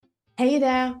Hey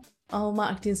there, all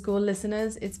Marketing School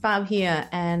listeners. It's Fab here,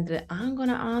 and I'm going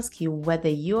to ask you whether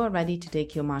you are ready to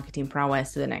take your marketing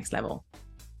prowess to the next level.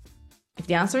 If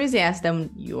the answer is yes,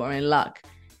 then you are in luck,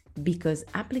 because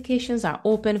applications are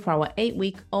open for our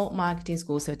 8-week Alt Marketing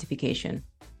School certification.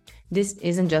 This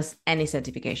isn't just any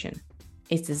certification.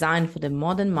 It's designed for the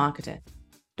modern marketer,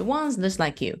 the ones just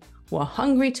like you, who are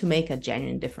hungry to make a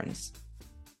genuine difference.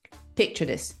 Picture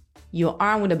this. You're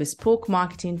armed with a bespoke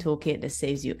marketing toolkit that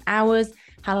saves you hours,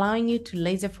 allowing you to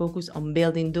laser focus on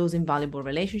building those invaluable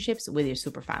relationships with your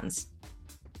superfans.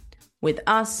 With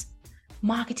us,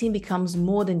 marketing becomes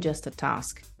more than just a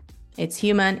task. It's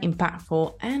human,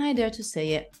 impactful, and I dare to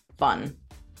say it, fun.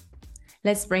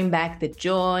 Let's bring back the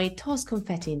joy, toss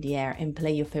confetti in the air, and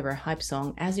play your favorite hype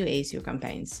song as you ace your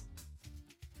campaigns.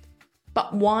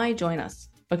 But why join us?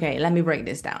 Okay, let me break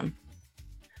this down.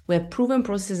 We have proven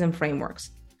processes and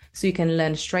frameworks, so you can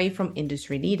learn straight from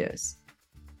industry leaders.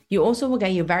 You also will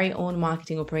get your very own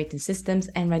marketing operating systems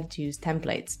and ready-to-use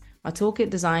templates, a toolkit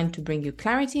designed to bring you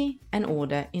clarity and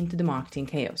order into the marketing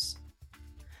chaos.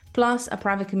 Plus, a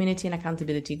private community and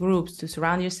accountability groups to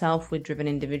surround yourself with driven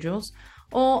individuals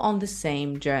all on the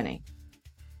same journey.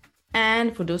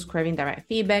 And for those craving direct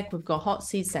feedback, we've got hot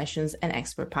seat sessions and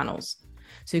expert panels,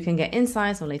 so you can get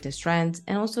insights on latest trends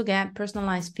and also get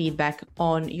personalized feedback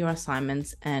on your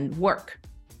assignments and work.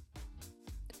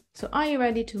 So are you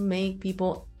ready to make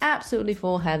people absolutely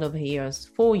fall head over heels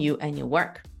for you and your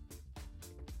work?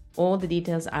 All the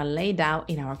details are laid out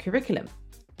in our curriculum.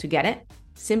 To get it,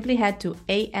 simply head to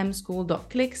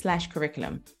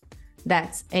amschool.click/curriculum.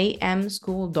 That's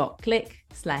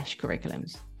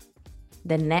amschool.click/curriculums.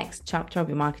 The next chapter of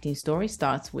your marketing story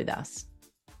starts with us.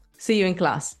 See you in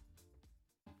class.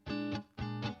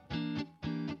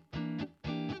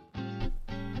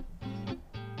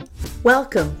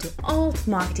 Welcome to Alt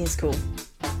Marketing School.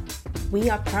 We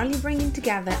are proudly bringing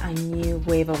together a new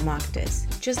wave of marketers,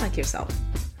 just like yourself.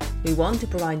 We want to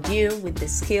provide you with the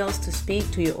skills to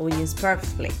speak to your audience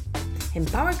purposefully,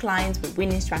 empower clients with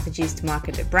winning strategies to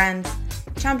market their brands,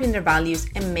 champion their values,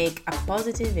 and make a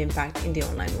positive impact in the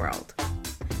online world.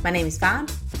 My name is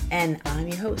Fab, and I'm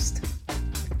your host.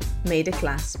 May the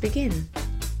class begin.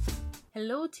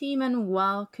 Hello team, and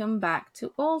welcome back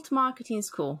to Alt Marketing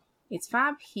School. It's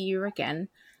Fab here again,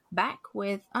 back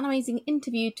with an amazing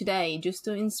interview today just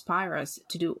to inspire us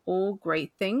to do all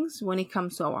great things when it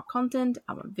comes to our content,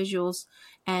 our visuals,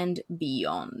 and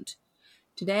beyond.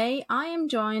 Today, I am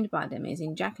joined by the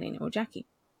amazing Jacqueline, or Jackie.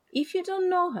 If you don't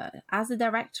know her, as the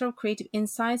Director of Creative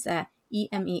Insights at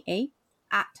EMEA,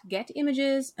 at Getty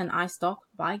Images and iStock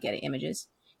by Getty Images,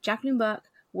 Jacqueline Bourke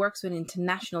works with an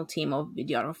international team of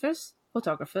videographers,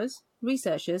 photographers,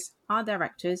 researchers, art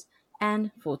directors,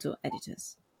 and photo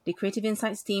editors. The Creative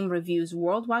Insights team reviews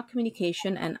worldwide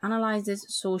communication and analyzes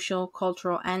social,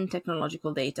 cultural, and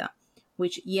technological data,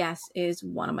 which, yes, is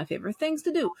one of my favorite things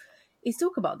to do, is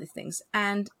talk about these things.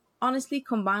 And honestly,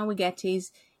 combined with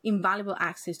Getty's invaluable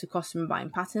access to customer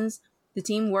buying patterns, the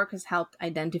team work has helped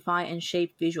identify and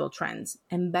shape visual trends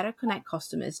and better connect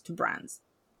customers to brands,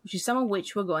 which is some of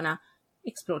which we're going to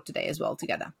explore today as well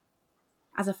together.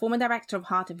 As a former director of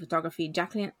art and photography,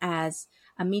 Jacqueline has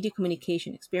a media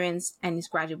communication experience and is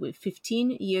graduate with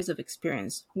 15 years of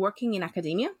experience working in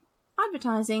academia,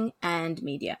 advertising, and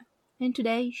media. And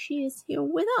today she is here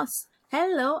with us.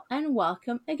 Hello and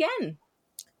welcome again.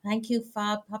 Thank you,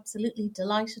 Fab. Absolutely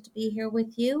delighted to be here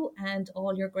with you and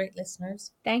all your great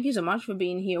listeners. Thank you so much for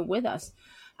being here with us.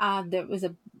 There was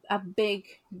a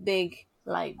big,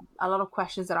 a lot of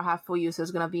questions that I have for you. So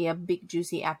it's going to be a big,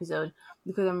 juicy episode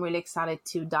because I'm really excited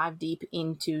to dive deep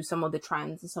into some of the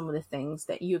trends and some of the things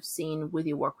that you've seen with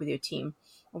your work with your team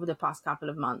over the past couple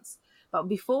of months. But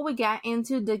before we get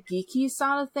into the geeky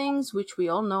side of things, which we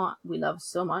all know we love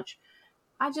so much,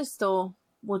 I just thought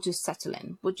we'll just settle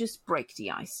in. We'll just break the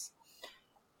ice.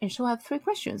 And so I have 3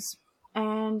 questions.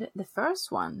 And the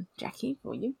first one, Jackie,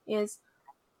 for you is,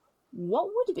 what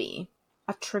would be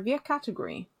a trivia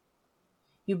category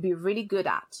you'd be really good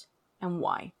at and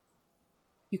why?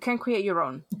 You can create your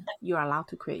own. You're allowed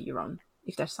to create your own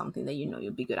if there's something that you know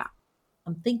you'd be good at.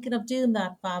 I'm thinking of doing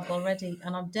that, Fab, already,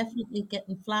 and I'm definitely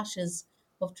getting flashes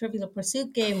of Trivial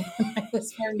Pursuit game when I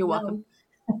was very You're young. welcome.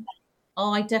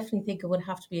 Oh, I definitely think it would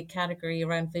have to be a category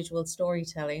around visual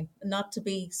storytelling. Not to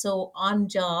be so on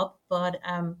job, but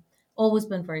always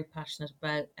been very passionate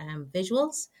about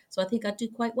visuals. So I think I'd do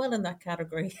quite well in that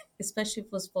category, especially if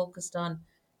it was focused on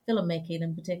filmmaking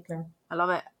in particular. I love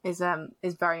it. It's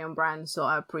very on brand, so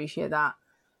I appreciate that.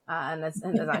 And that's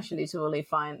actually totally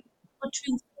fine. But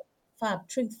truthful, Fab,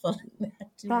 truthful.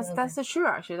 That's true,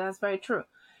 actually. That's very true.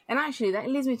 And actually, that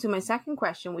leads me to my second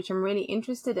question, which I'm really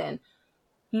interested in.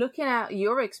 Looking at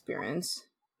your experience,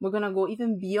 we're going to go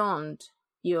even beyond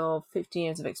your 15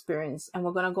 years of experience, and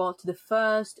we're going to go to the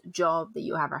first job that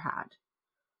you ever had.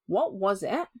 What was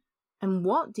it, and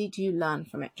what did you learn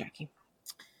from it, Jackie?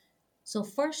 So,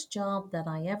 first job that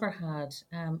I ever had,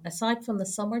 aside from the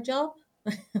summer job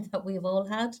that we've all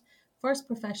had, first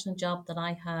professional job that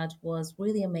I had was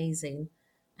really amazing.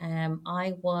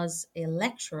 I was a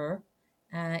lecturer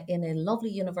in a lovely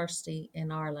university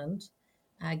in Ireland,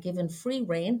 given free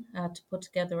rein to put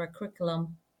together a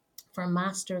curriculum for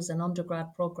masters and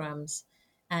undergrad programs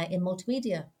in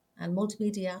multimedia. And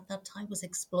multimedia at that time was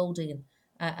exploding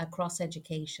across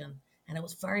education. And it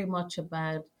was very much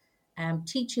about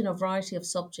teaching a variety of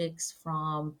subjects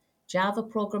from Java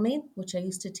programming, which I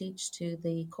used to teach to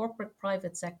the corporate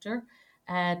private sector,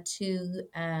 to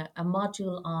a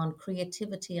module on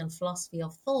creativity and philosophy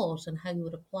of thought and how you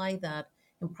would apply that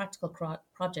in practical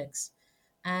projects.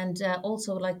 And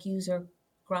also like user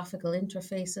graphical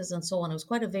interfaces and so on. It was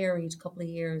quite a varied couple of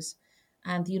years.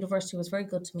 And the university was very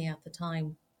good to me at the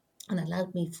time and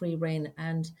allowed me free rein.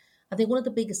 And I think one of the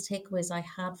biggest takeaways I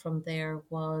had from there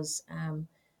was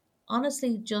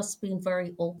honestly just being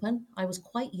very open. I was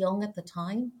quite young at the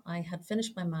time. I had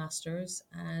finished my master's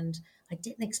and I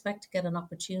didn't expect to get an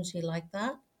opportunity like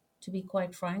that, to be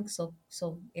quite frank, so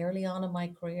early on in my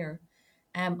career.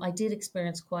 I did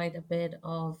experience quite a bit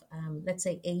of, let's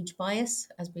say, age bias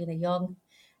as being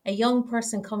a young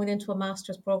person coming into a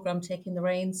master's program, taking the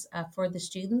reins for the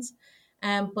students.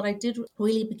 But I did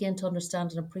really begin to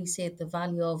understand and appreciate the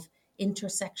value of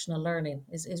intersectional learning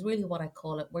is really what I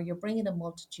call it, where you're bringing a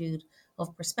multitude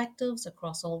of perspectives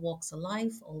across all walks of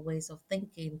life, all ways of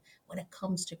thinking when it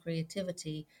comes to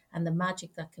creativity and the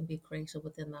magic that can be created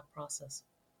within that process.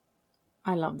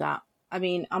 I love that. I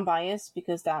mean, I'm biased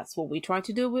because that's what we try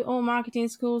to do with all marketing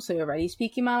schools. So you're already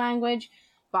speaking my language,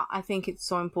 but I think it's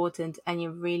so important. And you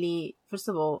really, first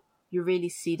of all, you really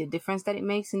see the difference that it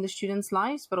makes in the students'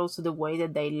 lives, but also the way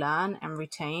that they learn and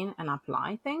retain and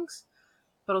apply things.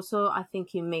 But also, I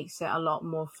think it makes it a lot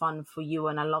more fun for you.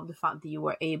 And I love the fact that you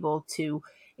were able to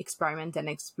experiment and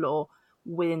explore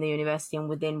within the university and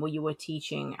within what you were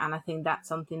teaching. And I think that's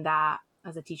something that,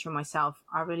 as a teacher myself,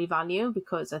 I really value,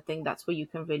 because I think that's where you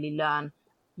can really learn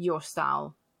your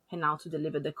style and how to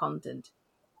deliver the content.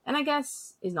 And I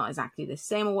guess it's not exactly the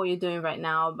same as what you're doing right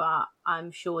now, but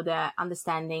I'm sure that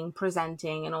understanding,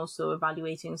 presenting, and also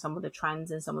evaluating some of the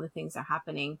trends and some of the things that are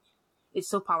happening, it's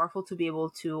so powerful to be able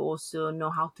to also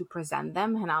know how to present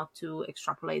them and how to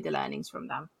extrapolate the learnings from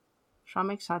them. So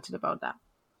I'm excited about that.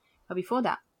 But before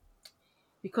that,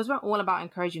 because we're all about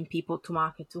encouraging people to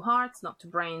market to hearts, not to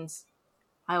brains,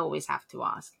 I always have to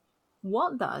ask,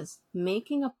 what does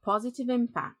making a positive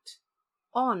impact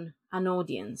on an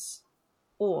audience,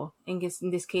 or in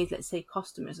this case, let's say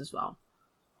customers as well,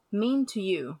 mean to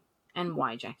you, and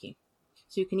why, Jackie?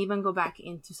 So you can even go back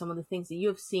into some of the things that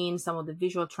you've seen, some of the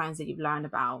visual trends that you've learned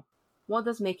about. What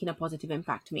does making a positive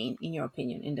impact mean, in your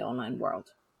opinion, in the online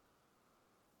world?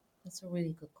 That's a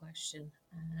really good question.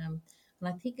 And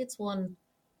I think it's one,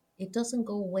 it doesn't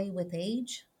go away with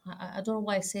age. I don't know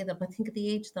why I say that, but I think at the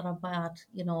age that I'm at,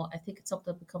 I think it's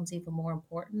something that becomes even more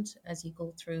important as you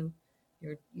go through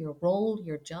your role,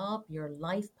 your job, your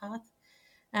life path.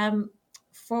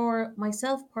 For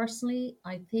myself personally,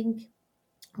 I think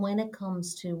when it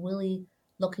comes to really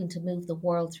looking to move the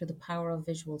world through the power of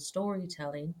visual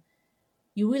storytelling,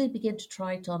 you really begin to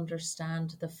try to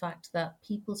understand the fact that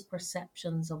people's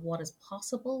perceptions of what is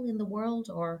possible in the world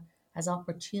or as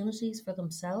opportunities for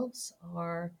themselves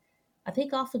are, I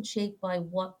think, often shaped by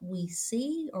what we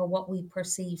see or what we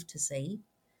perceive to see.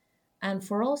 And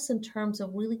for us, in terms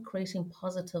of really creating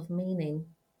positive meaning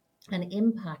and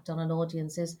impact on an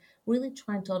audience, is really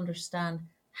trying to understand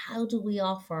how do we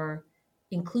offer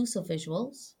inclusive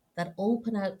visuals that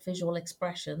open out visual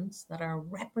expressions that are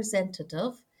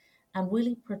representative and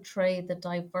really portray the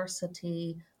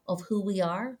diversity of who we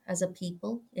are as a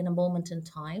people in a moment in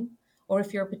time. Or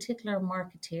if you're a particular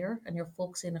marketeer and you're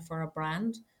focusing for a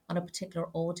brand on a particular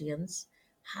audience,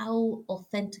 how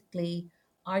authentically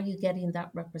are you getting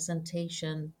that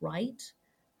representation right?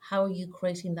 How are you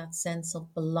creating that sense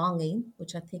of belonging,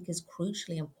 which I think is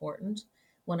crucially important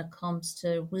when it comes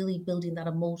to really building that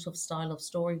emotive style of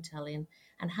storytelling?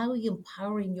 And how are you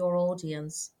empowering your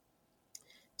audience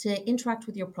to interact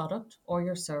with your product or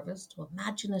your service, to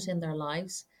imagine it in their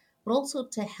lives, but also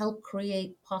to help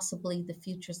create possibly the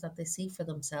futures that they see for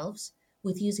themselves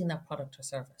with using that product or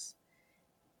service?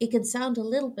 It can sound a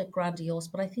little bit grandiose,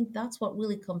 but I think that's what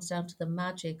really comes down to the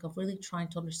magic of really trying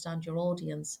to understand your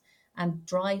audience and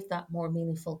drive that more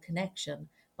meaningful connection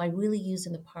by really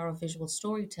using the power of visual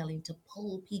storytelling to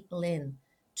pull people in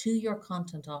to your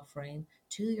content offering,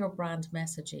 to your brand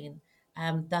messaging,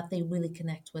 that they really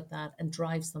connect with that and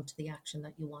drives them to the action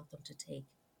that you want them to take.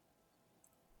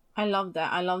 I love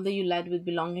that. I love that you led with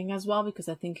belonging as well, because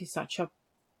I think it's such a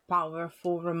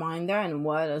powerful reminder and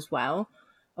word as well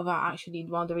about actually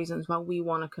one of the reasons why we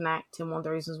want to connect, and one of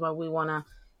the reasons why we want to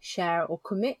share or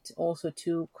commit also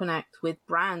to connect with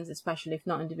brands, especially if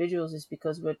not individuals, is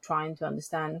because we're trying to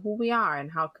understand who we are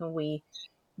and how can we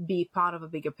be part of a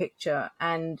bigger picture.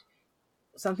 And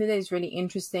something that is really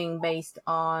interesting based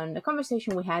on a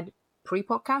conversation we had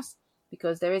pre-podcast,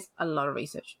 because there is a lot of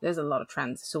research, there's a lot of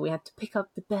trends, so we had to pick up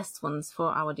the best ones for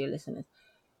our dear listeners.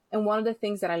 And one of the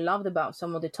things that I loved about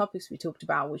some of the topics we talked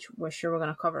about, which we're sure we're going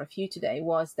to cover a few today,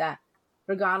 was that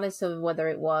regardless of whether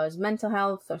it was mental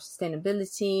health or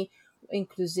sustainability,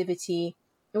 inclusivity,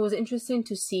 it was interesting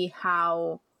to see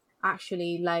how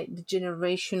actually like the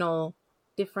generational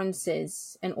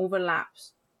differences and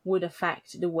overlaps would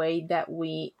affect the way that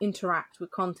we interact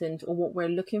with content or what we're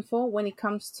looking for when it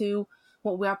comes to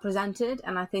what we are presented.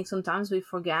 And I think sometimes we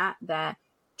forget that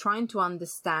trying to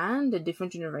understand the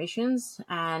different generations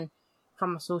and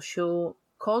from a social,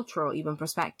 cultural even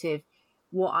perspective,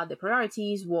 what are the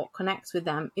priorities, what connects with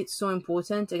them, it's so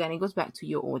important. Again, it goes back to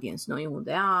your audience, knowing who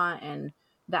they are and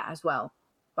that as well.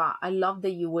 But I love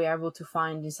that you were able to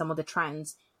find in some of the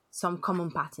trends some common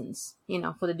patterns,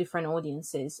 for the different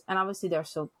audiences. And obviously there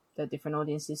are different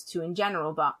audiences too in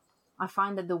general, but I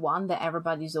find that the one that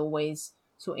everybody's always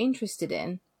so interested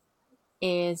in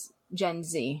is Gen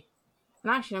Z.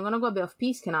 And actually, I'm going to go a bit off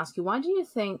piece and ask you, why do you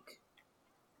think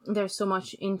there's so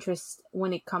much interest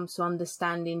when it comes to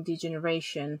understanding the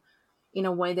generation in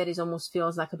a way that it almost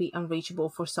feels like a bit unreachable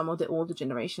for some of the older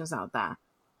generations out there?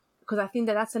 Because I think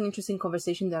that that's an interesting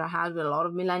conversation that I had with a lot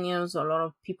of millennials, or a lot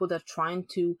of people that are trying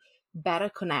to better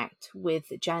connect with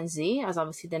Gen Z, as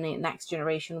obviously the next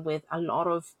generation with a lot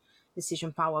of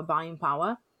decision power, buying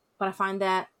power. But I find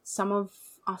that some of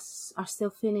us are still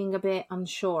feeling a bit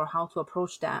unsure how to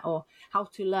approach that or how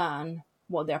to learn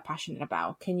what they're passionate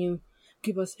about. Can you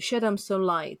shed them some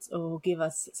light or give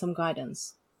us some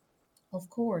guidance? Of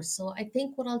course. So I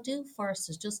think what I'll do first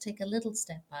is just take a little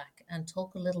step back and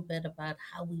talk a little bit about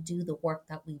how we do the work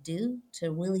that we do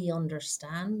to really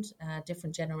understand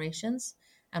different generations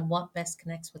and what best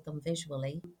connects with them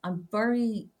visually. I'm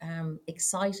very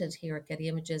excited here at Getty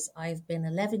Images. I've been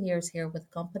 11 years here with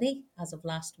the company as of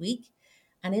last week.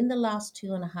 And in the last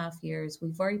 2.5 years, we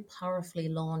very powerfully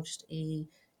launched a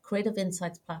creative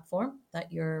insights platform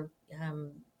that your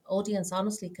audience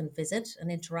honestly can visit and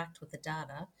interact with the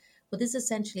data. But this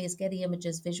essentially is Getty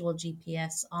Images Visual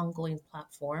GPS ongoing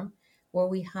platform, where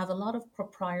we have a lot of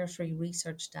proprietary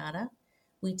research data.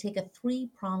 We take a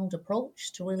three-pronged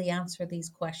approach to really answer these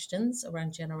questions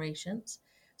around generations.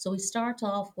 So we start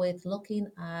off with looking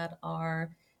at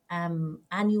our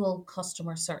annual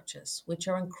customer searches, which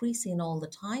are increasing all the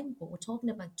time, but we're talking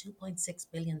about 2.6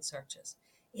 billion searches.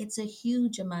 It's a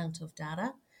huge amount of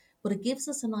data, but it gives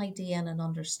us an idea and an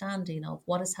understanding of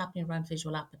what is happening around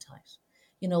visual appetite.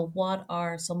 What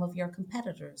are some of your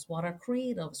competitors? What are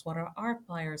creatives? What are art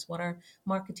buyers? What are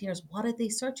marketeers? What are they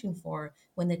searching for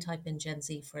when they type in Gen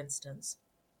Z, for instance?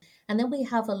 And then we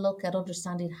have a look at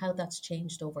understanding how that's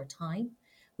changed over time.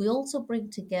 We also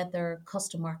bring together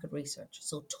custom market research,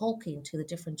 so talking to the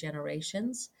different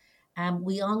generations.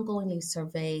 We ongoingly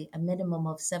survey a minimum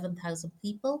of 7,000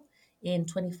 people in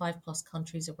 25 plus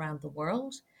countries around the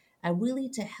world, really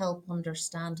to help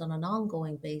understand on an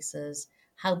ongoing basis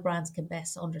how brands can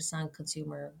best understand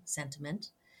consumer sentiment.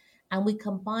 And we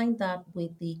combine that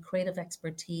with the creative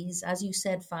expertise, as you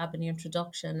said, Fab, in the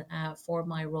introduction for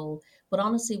my role, but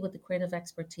honestly, with the creative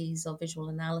expertise of visual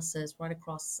analysis right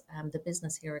across the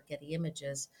business here at Getty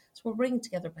Images. So we're bringing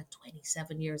together about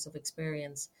 27 years of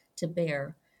experience to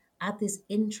bear at this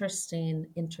interesting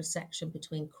intersection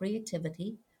between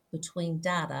creativity, between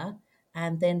data,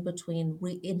 and then between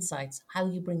insights, how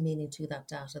you bring meaning to that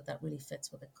data that really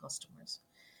fits with the customers.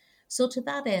 So to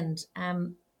that end,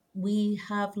 we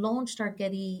have launched our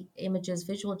Getty Images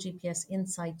Visual GPS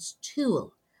Insights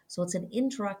tool. So it's an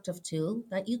interactive tool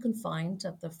that you can find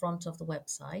at the front of the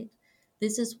website.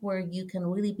 This is where you can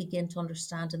really begin to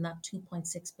understand in that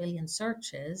 2.6 billion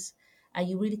searches,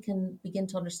 you really can begin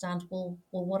to understand, well,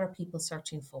 what are people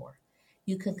searching for?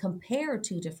 You can compare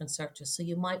two different searches. So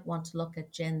you might want to look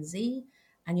at Gen Z,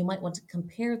 and you might want to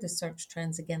compare the search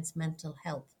trends against mental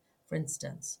health, for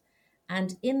instance.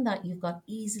 And in that, you've got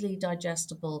easily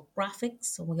digestible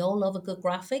graphics. And we all love a good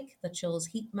graphic that shows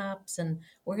heat maps and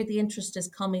where the interest is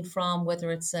coming from, whether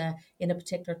it's in a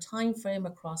particular time frame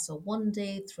across a 1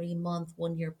 day, 3 month,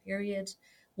 1 year period.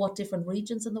 what different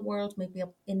regions in the world may be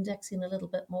indexing a little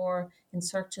bit more in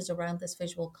searches around this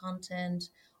visual content,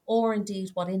 or indeed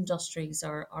what industries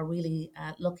are really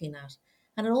looking at.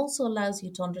 And it also allows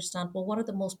you to understand, well, what are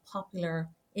the most popular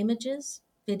images,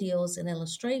 videos, and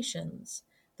illustrations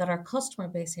that our customer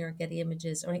base here at Getty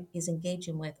Images is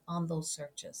engaging with on those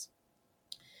searches.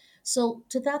 So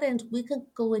to that end, we can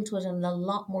go into it in a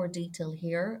lot more detail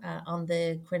here on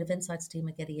the Creative Insights team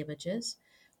at Getty Images,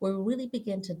 where we really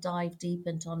begin to dive deep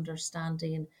into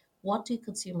understanding what do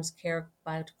consumers care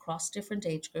about across different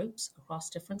age groups,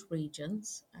 across different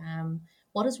regions,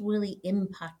 what is really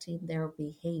impacting their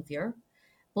behavior.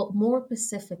 But more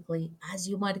specifically, as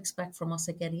you might expect from us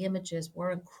at Getty Images,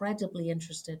 we're incredibly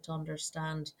interested to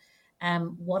understand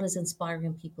what is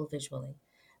inspiring people visually.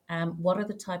 What are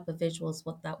the type of visuals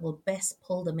that will best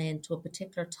pull them into a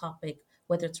particular topic,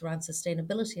 whether it's around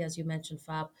sustainability, as you mentioned,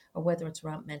 Fab, or whether it's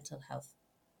around mental health.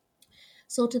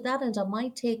 So to that end, I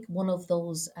might take one of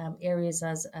those areas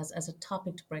as a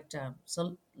topic to break down.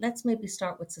 So let's maybe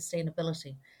start with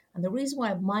sustainability. And the reason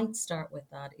why I might start with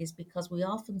that is because we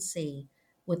often see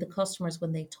with the customers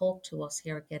when they talk to us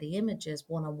here at Getty Images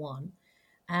one-on-one,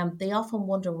 they often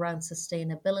wonder around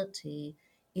sustainability,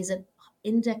 is it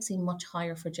indexing much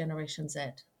higher for Generation Z?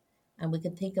 And we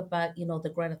can think about,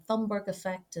 the Greta Thunberg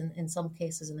effect in some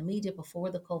cases in the media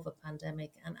before the COVID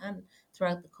pandemic and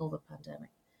throughout the COVID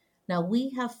pandemic. Now, we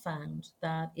have found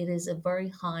that it is a very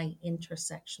high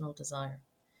intersectional desire.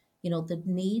 The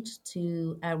need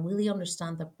to really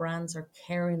understand that brands are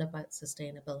caring about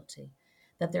sustainability,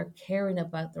 that they're caring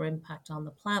about their impact on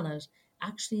the planet,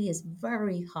 actually is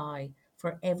very high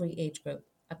for every age group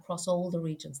across all the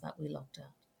regions that we looked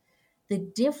at. The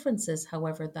differences,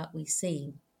 however, that we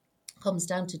see comes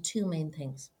down to two main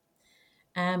things.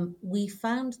 We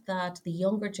found that the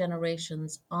younger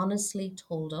generations honestly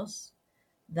told us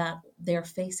that they're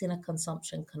facing a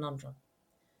consumption conundrum.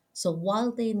 So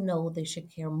while they know they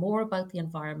should care more about the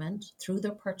environment through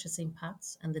their purchasing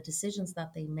paths and the decisions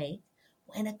that they make,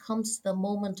 when it comes to the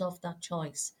moment of that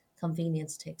choice,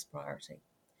 convenience takes priority.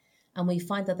 And we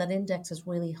find that that index is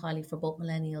really highly for both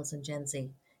millennials and Gen Z.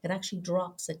 It actually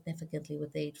drops significantly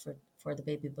with age for the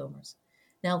baby boomers.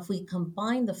 Now, if we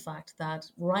combine the fact that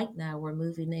right now we're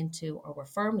moving into, or we're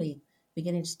firmly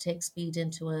beginning to take speed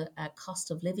into a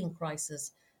cost of living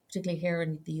crisis, particularly here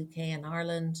in the UK and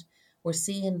Ireland, we're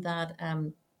seeing that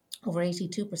over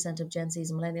 82% of Gen Zs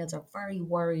and millennials are very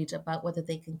worried about whether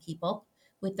they can keep up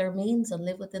with their means and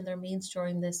live within their means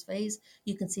during this phase.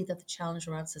 You can see that the challenge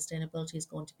around sustainability is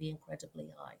going to be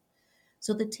incredibly high.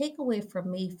 So the takeaway for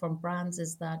me from brands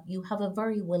is that you have a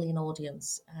very willing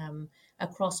audience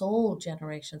across all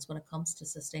generations when it comes to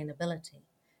sustainability.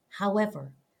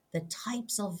 However, the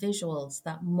types of visuals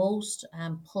that most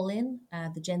pull in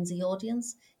the Gen Z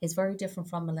audience is very different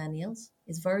from millennials,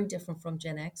 is very different from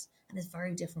Gen X, and is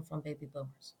very different from baby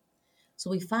boomers. So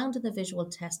we found in the visual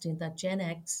testing that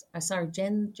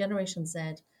Generation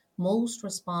Z most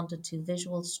responded to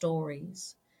visual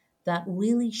stories that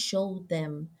really showed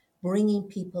them bringing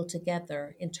people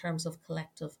together in terms of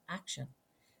collective action.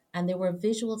 And there were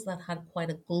visuals that had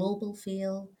quite a global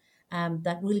feel,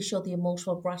 that really showed the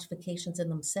emotional gratifications in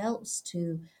themselves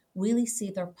to really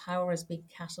see their power as being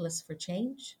catalysts for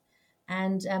change.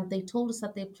 And they told us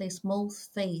that they place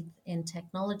most faith in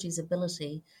technology's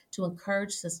ability to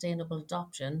encourage sustainable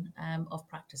adoption of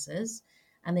practices,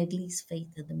 and they'd least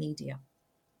faith in the media.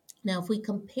 Now, if we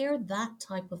compare that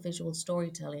type of visual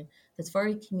storytelling that's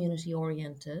very community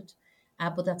oriented,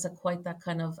 but that's at quite that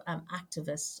kind of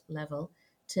activist level,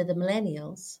 to the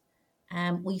millennials,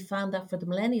 we found that for the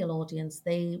millennial audience,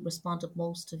 they responded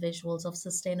most to visuals of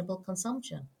sustainable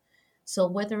consumption. So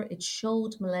whether it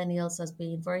showed millennials as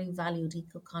being very valued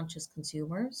eco-conscious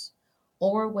consumers,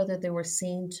 or whether they were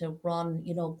seen to run,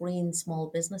 green small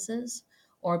businesses,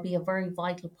 or be a very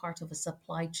vital part of a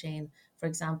supply chain, for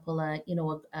example,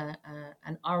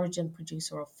 an origin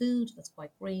producer of food that's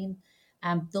quite green,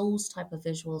 those type of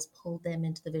visuals pulled them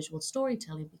into the visual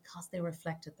storytelling because they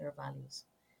reflected their values.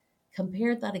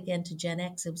 Compare that again to Gen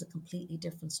X, it was a completely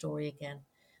different story again.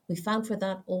 We found for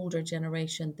that older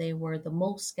generation, they were the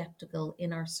most skeptical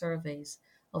in our surveys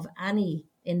of any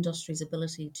industry's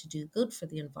ability to do good for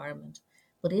the environment.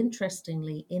 But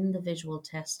interestingly, in the visual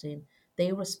testing,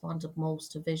 they responded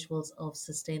most to visuals of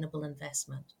sustainable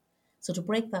investment. So to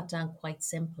break that down quite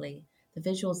simply, the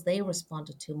visuals they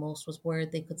responded to most was where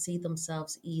they could see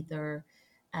themselves either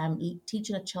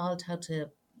teaching a child how to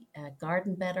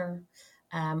garden better,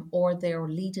 or they're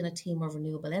leading a team of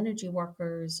renewable energy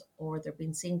workers, or they're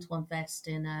being seen to invest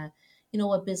in a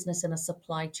business in a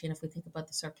supply chain. If we think about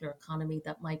the circular economy,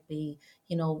 that might be,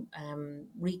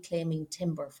 reclaiming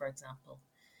timber, for example.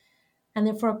 And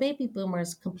then for our baby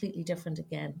boomers, completely different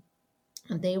again.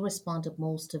 And they responded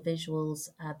most to visuals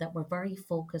that were very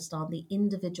focused on the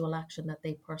individual action that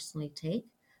they personally take.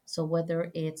 So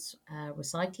whether it's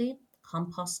recycling,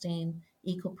 composting,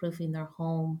 eco-proofing their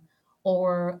home,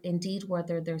 or indeed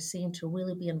whether they're seen to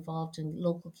really be involved in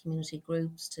local community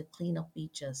groups to clean up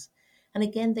beaches. And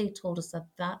again, they told us that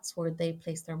that's where they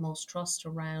place their most trust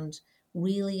around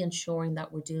really ensuring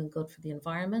that we're doing good for the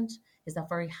environment, is that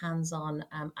very hands-on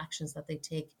actions that they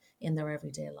take in their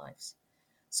everyday lives.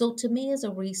 So to me, as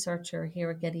a researcher here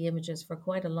at Getty Images for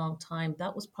quite a long time,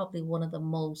 that was probably one of the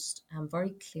most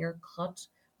very clear-cut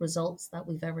results that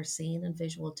we've ever seen in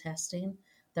visual testing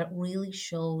that really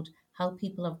showed how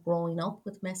people have grown up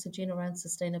with messaging around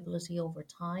sustainability over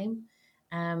time.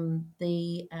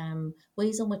 The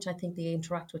ways in which I think they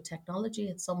interact with technology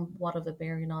had somewhat of a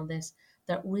bearing on this,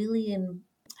 that really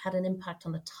had an impact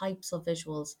on the types of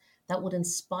visuals that would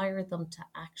inspire them to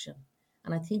action.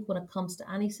 And I think when it comes to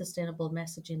any sustainable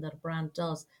messaging that a brand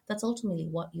does, that's ultimately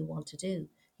what you want to do.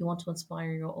 You want to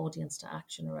inspire your audience to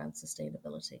action around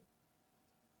sustainability.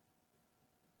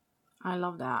 I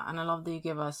love that. And I love that you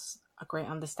give us a great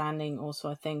understanding also,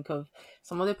 I think, of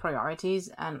some of the priorities.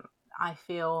 And I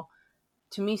feel,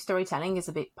 to me, storytelling is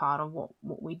a big part of what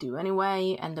we do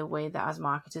anyway. And the way that as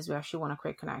marketers, we actually want to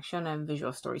create connection, and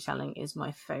visual storytelling is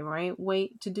my favorite way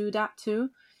to do that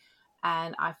too.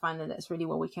 And I find that that's really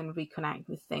where we can reconnect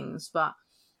with things. But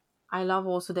I love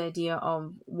also the idea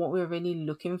of what we're really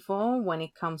looking for when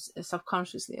it comes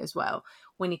subconsciously as well,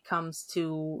 when it comes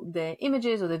to the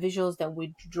images or the visuals that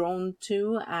we're drawn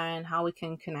to and how we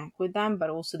can connect with them, but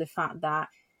also the fact that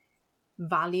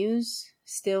values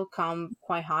still come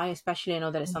quite high, especially I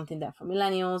know that it's something that for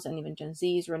millennials and even Gen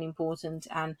Z is really important.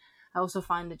 And I also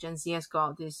find that Gen Z has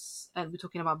got this, we're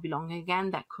talking about belonging again,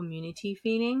 that community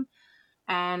feeling.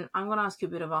 And I'm going to ask you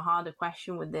a bit of a harder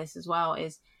question with this as well,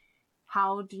 is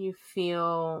how do you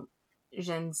feel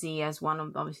Gen Z, as one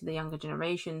of obviously the younger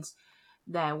generations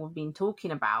that we've been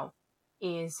talking about,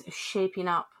 is shaping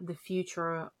up the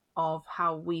future of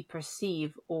how we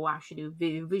perceive or actually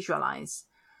visualize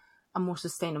a more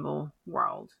sustainable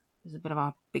world? It's a bit of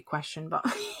a big question, but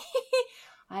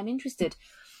I'm interested.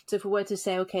 So if we were to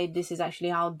say, okay, this is actually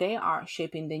how they are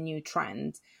shaping the new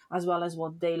trend, as well as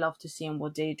what they love to see and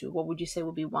what they do, what would you say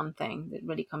would be one thing that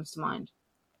really comes to mind?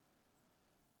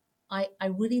 I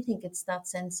really think it's that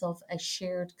sense of a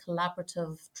shared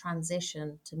collaborative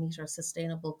transition to meet our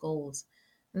sustainable goals.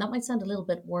 And that might sound a little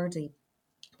bit wordy,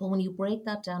 but when you break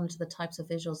that down into the types of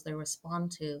visuals they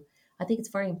respond to, I think it's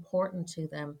very important to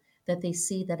them that they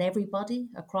see that everybody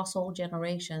across all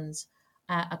generations,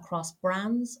 across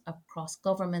brands, across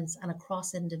governments, and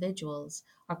across individuals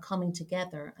are coming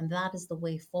together. And that is the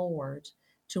way forward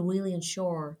to really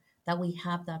ensure that we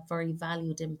have that very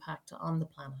valued impact on the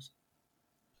planet.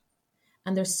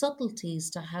 And there's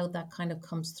subtleties to how that kind of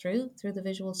comes through the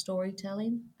visual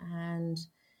storytelling. And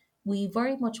we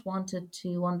very much wanted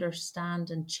to understand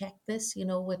and check this,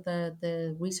 with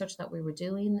the research that we were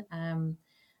doing.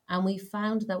 And we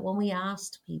found that when we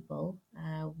asked people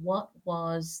what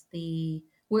was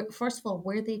first of all,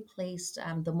 where they placed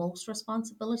the most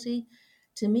responsibility,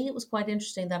 to me, it was quite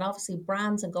interesting that obviously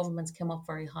brands and governments came up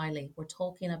very highly. We're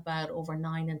talking about over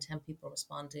 9 in 10 people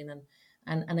responding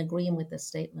and agreeing with this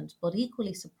statement. But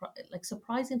equally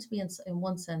surprising to me in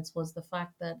one sense was the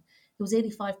fact that it was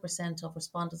 85% of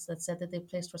respondents that said that they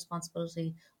placed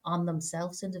responsibility on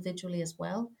themselves individually as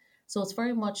well. So it's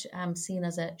very much seen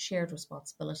as a shared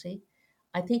responsibility.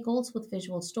 I think also with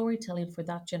visual storytelling for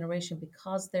that generation,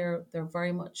 because they're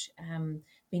very much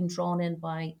being drawn in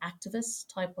by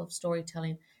activist type of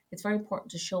storytelling, it's very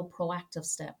important to show proactive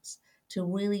steps to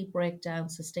really break down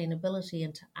sustainability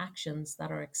into actions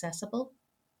that are accessible.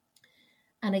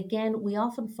 And again, we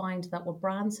often find that with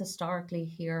brands historically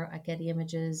here at Getty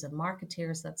Images and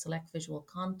marketeers that select visual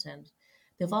content,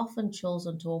 they've often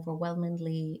chosen to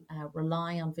overwhelmingly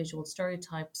rely on visual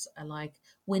stereotypes like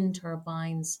wind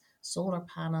turbines, solar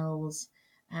panels,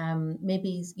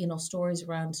 maybe stories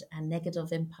around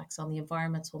negative impacts on the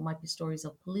environment. So it might be stories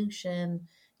of pollution.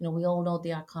 We all know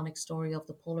the iconic story of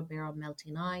the polar bear on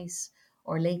melting ice,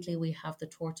 or lately we have the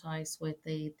tortoise with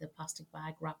the plastic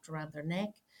bag wrapped around their neck.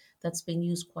 That's been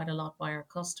used quite a lot by our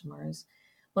customers.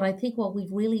 But I think what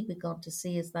we've really begun to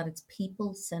see is that it's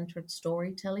people-centered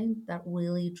storytelling that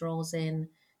really draws in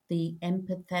the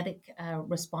empathetic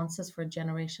responses for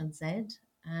Generation Z.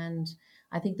 And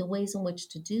I think the ways in which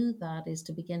to do that is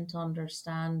to begin to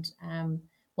understand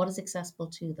what is accessible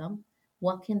to them.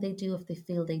 What can they do if they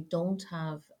feel they don't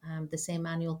have the same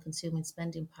annual consuming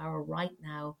spending power right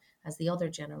now as the other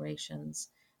generations?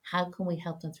 How can we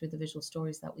help them through the visual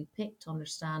stories that we pick to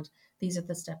understand these are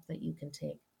the steps that you can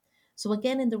take? So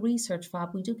again, in the research fab,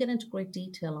 we do get into great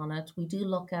detail on it. We do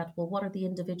look at, well, what are the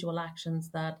individual actions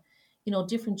that,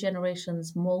 different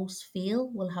generations most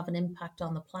feel will have an impact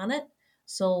on the planet.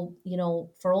 So,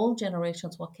 for all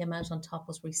generations, what came out on top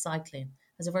was recycling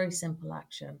as a very simple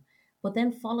action, but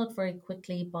then followed very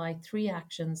quickly by three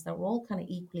actions that were all kind of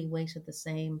equally weighted the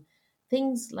same.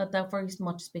 Things like that very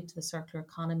much speak to the circular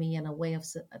economy and a way of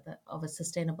a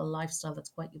sustainable lifestyle that's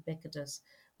quite ubiquitous,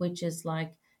 which is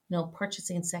like,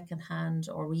 purchasing secondhand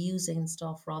or reusing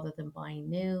stuff rather than buying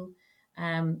new.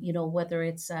 Whether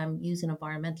it's using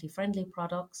environmentally friendly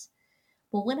products.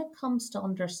 But when it comes to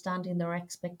understanding their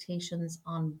expectations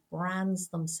on brands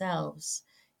themselves,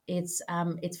 it's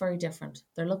very different.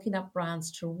 They're looking at brands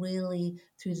to really,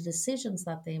 through the decisions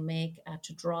that they make,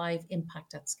 to drive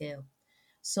impact at scale.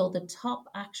 So the top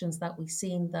actions that we've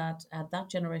seen that that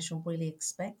generation really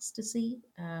expects to see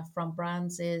from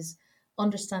brands is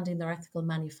understanding their ethical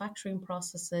manufacturing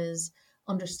processes,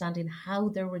 understanding how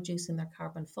they're reducing their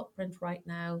carbon footprint right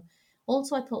now.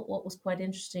 Also, I thought what was quite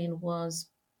interesting was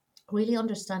really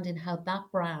understanding how that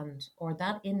brand or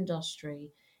that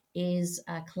industry is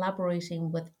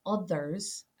collaborating with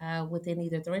others within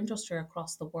either their industry or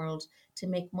across the world to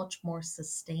make much more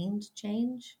sustained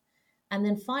change. And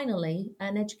then finally,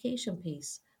 an education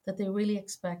piece that they really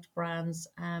expect brands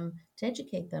to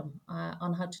educate them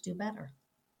on how to do better.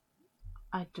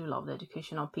 I do love the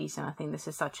educational piece, and I think this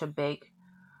is such a big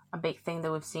thing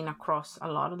that we've seen across a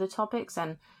lot of the topics.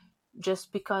 And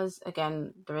just because,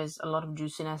 again, there is a lot of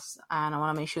juiciness and I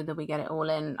want to make sure that we get it all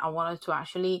in, I wanted to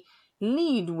actually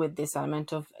lead with this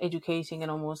element of educating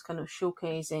and almost kind of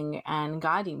showcasing and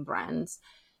guiding brands.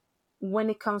 When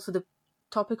it comes to the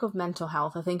topic of mental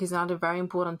health, I think is another very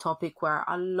important topic where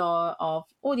a lot of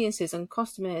audiences and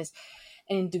customers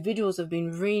and individuals have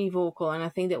been really vocal, and I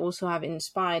think they also have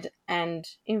inspired and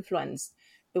influenced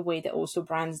the way that also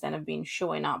brands then have been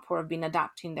showing up or have been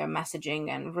adapting their messaging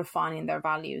and refining their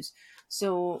values.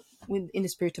 So in the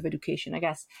spirit of education, I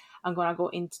guess I'm going to go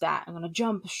into that. I'm going to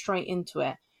jump straight into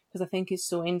it because I think it's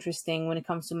so interesting when it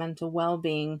comes to mental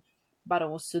well-being, but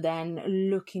also then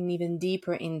looking even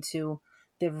deeper into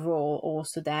the role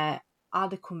also that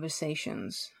other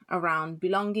conversations around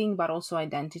belonging, but also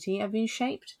identity have been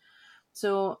shaped.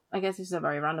 So I guess this is a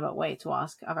very roundabout way to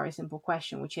ask a very simple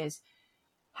question, which is,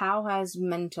 how has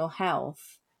mental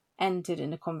health entered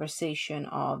in the conversation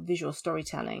of visual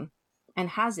storytelling?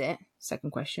 And has it,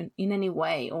 second question, in any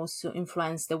way also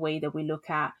influenced the way that we look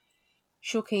at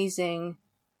showcasing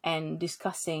and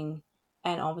discussing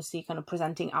and obviously kind of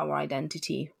presenting our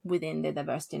identity within the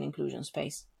diversity and inclusion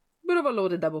space? Bit of a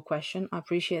loaded double question. I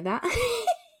appreciate that.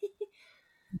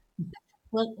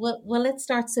 Well, let's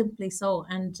start simply so,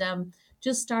 and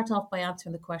just start off by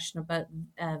answering the question about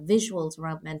visuals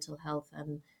around mental health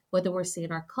and whether we're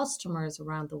seeing our customers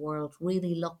around the world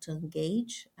really look to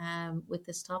engage with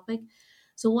this topic.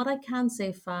 So what I can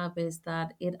say, Fab, is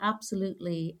that it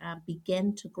absolutely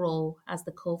began to grow as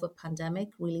the COVID pandemic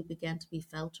really began to be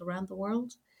felt around the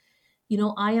world.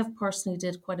 I have personally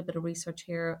did quite a bit of research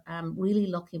here, really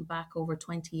looking back over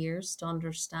 20 years to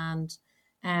understand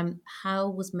how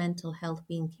was mental health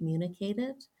being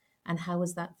communicated and how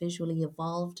has that visually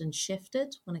evolved and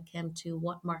shifted when it came to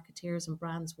what marketeers and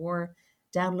brands were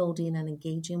downloading and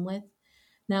engaging with.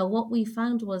 Now, what we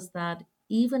found was that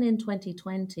even in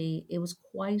 2020, it was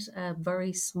quite a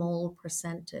very small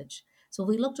percentage. So if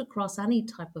we looked across any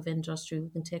type of industry, we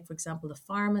can take, for example, the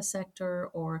pharma sector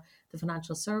or the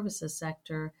financial services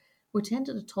sector, we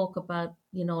tended to talk about,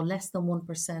 less than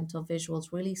 1% of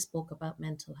visuals really spoke about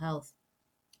mental health.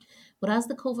 But as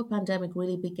the COVID pandemic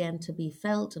really began to be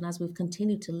felt, and as we've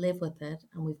continued to live with it,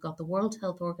 and we've got the World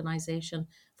Health Organization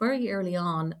very early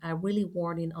on really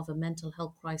warning of a mental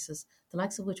health crisis, the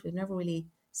likes of which we've never really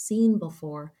seen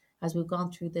before, as we've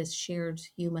gone through this shared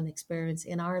human experience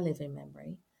in our living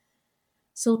memory.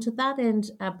 So to that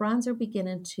end, brands are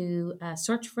beginning to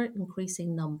search for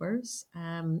increasing numbers.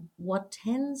 What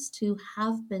tends to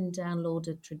have been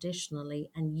downloaded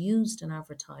traditionally and used in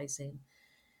advertising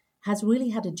has really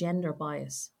had a gender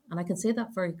bias. And I can say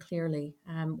that very clearly.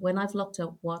 When I've looked at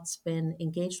what's been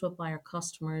engaged with by our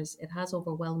customers, it has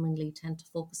overwhelmingly tend to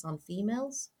focus on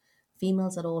females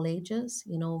at all ages,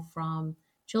 from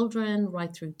children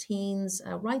right through teens,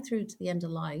 right through to the end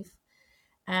of life.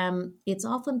 It's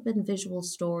often been visual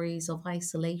stories of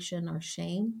isolation or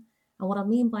shame. And what I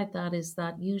mean by that is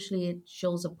that usually it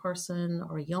shows a person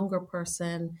or a younger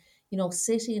person,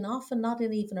 sitting often not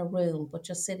in even a room, but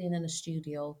just sitting in a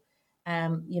studio,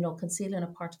 concealing a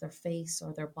part of their face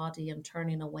or their body and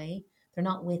turning away They're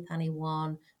not with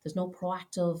anyone. There's no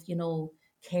proactive,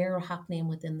 care happening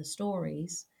within the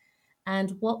stories.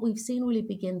 And what we've seen really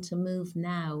begin to move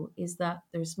now is that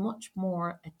there's much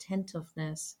more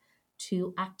attentiveness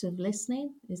to active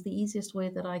listening is the easiest way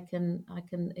that I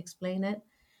can explain it.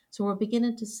 So we're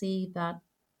beginning to see that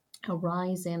a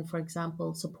rise in, for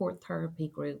example, support therapy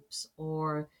groups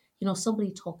or,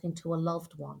 somebody talking to a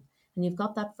loved one. And you've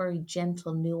got that very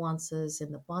gentle nuances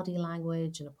in the body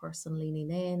language and a person leaning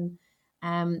in.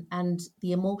 And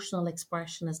the emotional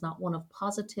expression is not one of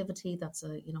positivity that's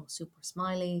super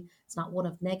smiley. It's not one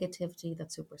of negativity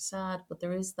that's super sad, but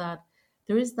there is that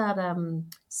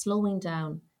slowing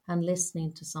down and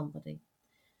listening to somebody.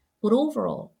 But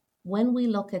overall, when we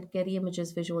look at Getty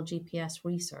Images visual GPS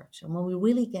research, and when we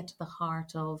really get to the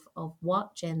heart of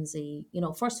what Gen Z,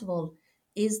 first of all,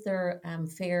 is there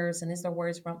fears and is there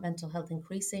worries about mental health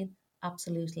increasing?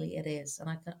 Absolutely, it is, and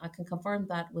I can confirm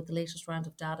that with the latest round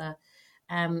of data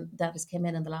that has come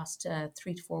in the last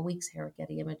 3 to 4 weeks here at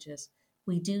Getty Images.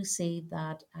 We do see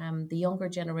that the younger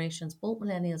generations, both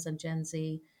millennials and Gen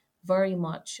Z, very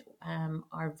much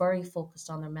are very focused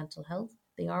on their mental health.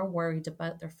 They are worried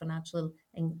about their financial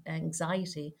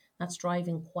anxiety. That's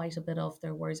driving quite a bit of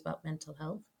their worries about mental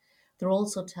health. They're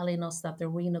also telling us that they're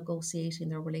renegotiating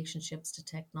their relationships to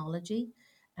technology.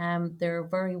 They're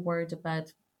very worried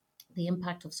about the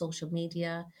impact of social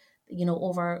media.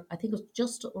 I think it was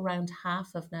just around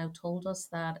half have now told us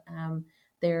that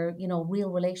their,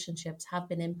 real relationships have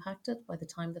been impacted by the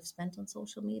time they've spent on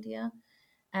social media.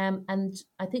 And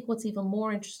I think what's even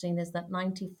more interesting is that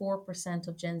 94%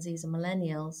 of Gen Zs and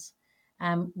millennials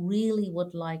really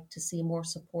would like to see more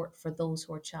support for those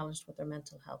who are challenged with their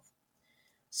mental health.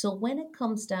 So when it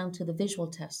comes down to the visual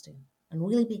testing and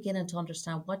really beginning to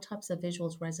understand what types of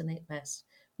visuals resonate best,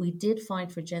 we did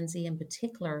find for Gen Z in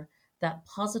particular that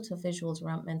positive visuals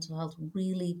around mental health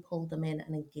really pulled them in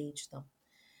and engaged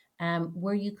them.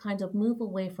 Where you kind of move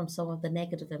away from some of the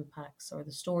negative impacts or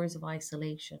the stories of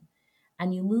isolation,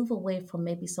 and you move away from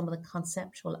maybe some of the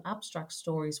conceptual abstract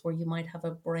stories where you might have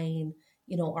a brain,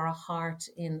 or a heart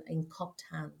in cupped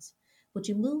hands. But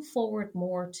you move forward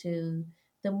more to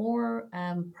the more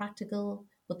practical,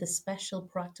 but the special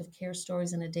proactive care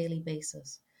stories on a daily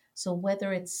basis. So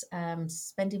whether it's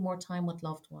spending more time with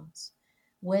loved ones,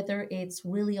 whether it's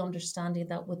really understanding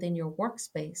that within your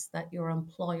workspace that your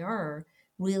employer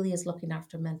really is looking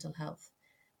after mental health.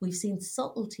 We've seen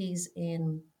subtleties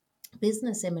in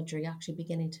business imagery actually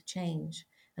beginning to change.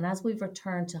 And as we've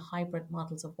returned to hybrid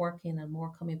models of working and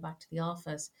more coming back to the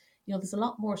office, there's a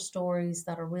lot more stories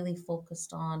that are really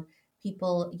focused on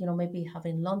people, maybe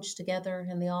having lunch together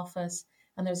in the office.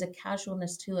 And there's a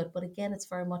casualness to it. But again, it's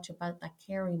very much about that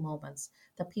caring moments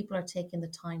that people are taking the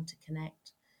time to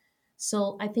connect.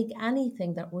 So I think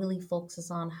anything that really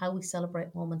focuses on how we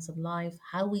celebrate moments of life,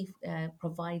 how we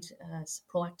provide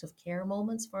proactive care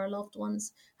moments for our loved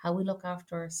ones, how we look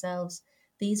after ourselves,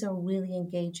 these are really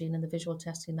engaging in the visual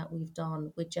testing that we've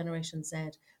done with Generation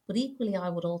Z. But equally, I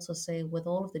would also say with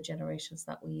all of the generations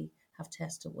that we have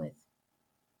tested with.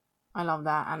 I love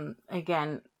that. And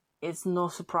again, it's no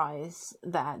surprise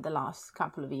that the last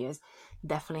couple of years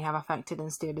definitely have affected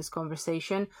and steered this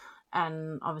conversation.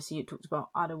 And obviously you talked about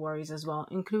other worries as well,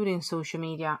 including social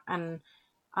media. And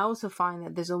I also find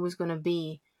that there's always going to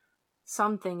be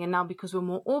something, and now because we're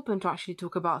more open to actually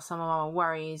talk about some of our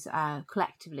worries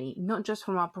collectively, not just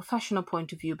from our professional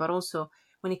point of view, but also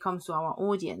when it comes to our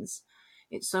audience,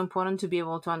 it's so important to be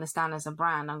able to understand as a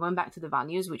brand, and going back to the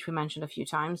values, which we mentioned a few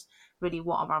times, really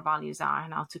what our values are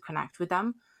and how to connect with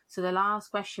them. So the last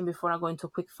question before I go into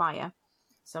quick fire,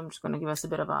 so I'm just going to give us a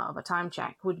bit of a time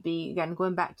check, would be, again,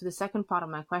 going back to the second part of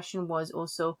my question was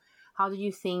also, how do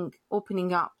you think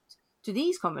opening up to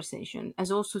these conversations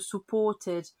has also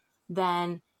supported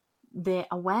then the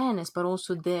awareness, but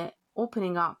also the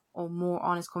opening up or more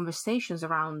honest conversations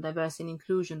around diversity and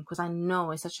inclusion? Because I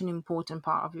know it's such an important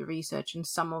part of your research and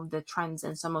some of the trends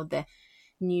and some of the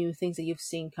new things that you've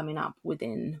seen coming up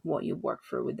within what you work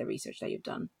through with the research that you've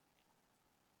done.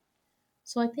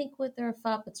 So I think with their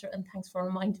FAB, and thanks for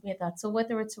reminding me of that. So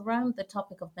whether it's around the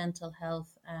topic of mental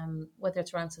health, whether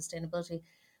it's around sustainability,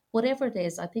 whatever it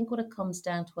is, I think when it comes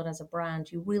down to it as a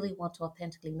brand, you really want to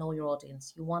authentically know your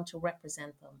audience. You want to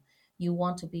represent them. You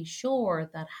want to be sure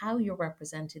that how you're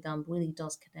representing them really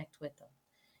does connect with them.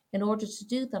 In order to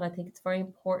do that, I think it's very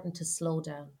important to slow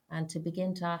down and to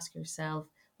begin to ask yourself,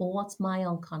 well, what's my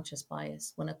unconscious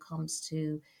bias when it comes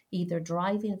to either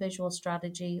driving visual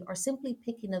strategy or simply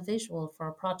picking a visual for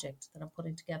a project that I'm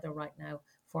putting together right now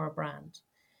for a brand?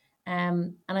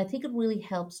 And I think it really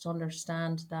helps to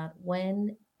understand that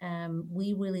when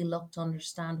we really look to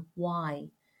understand why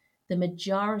The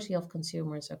majority of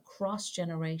consumers across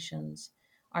generations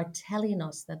are telling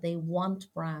us that they want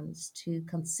brands to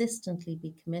consistently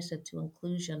be committed to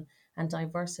inclusion and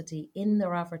diversity in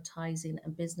their advertising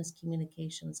and business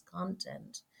communications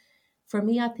content. For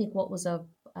me, I think what was a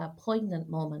poignant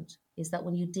moment is that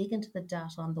when you dig into the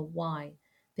data on the why,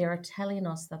 they are telling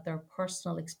us that their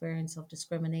personal experience of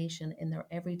discrimination in their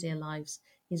everyday lives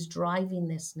is driving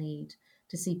this need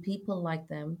to see people like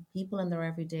them, people in their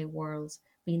everyday worlds,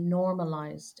 be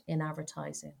normalized in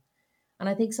advertising. And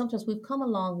I think sometimes we've come a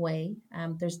long way.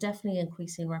 There's definitely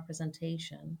increasing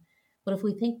representation. But if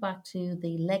we think back to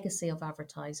the legacy of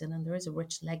advertising, and there is a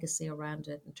rich legacy around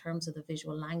it in terms of the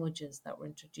visual languages that were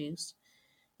introduced,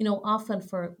 often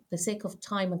for the sake of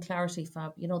time and clarity,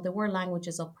 Fab, there were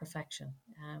languages of perfection.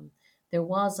 There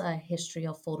was a history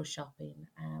of photoshopping.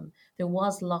 There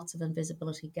was lots of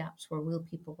invisibility gaps where real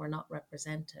people were not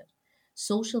represented.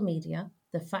 Social media,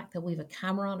 the fact that we have a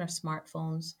camera on our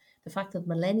smartphones, the fact that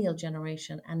millennial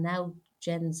generation and now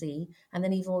Gen Z, and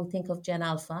then even when we think of Gen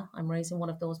Alpha, I'm raising one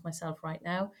of those myself right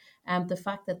now, the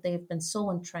fact that they've been so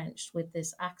entrenched with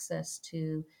this access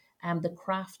to the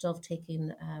craft of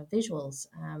taking visuals.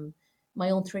 My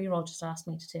own 3-year-old just asked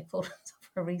me to take photos of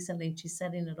her recently, and she's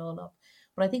setting it all up.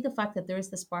 But I think the fact that there is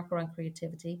the spark around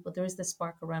creativity, but there is the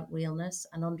spark around realness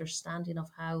and understanding of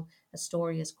how a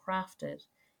story is crafted,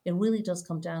 it really does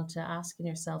come down to asking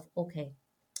yourself, okay,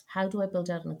 how do I build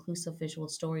out an inclusive visual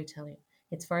storytelling?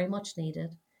 It's very much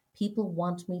needed. People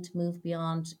want me to move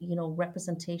beyond,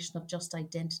 representation of just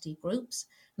identity groups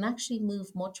and actually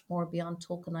move much more beyond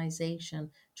tokenization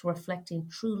to reflecting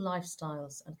true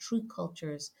lifestyles and true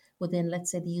cultures within,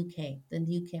 let's say, the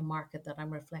UK market that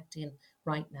I'm reflecting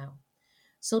right now.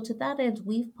 So to that end,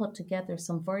 we've put together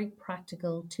some very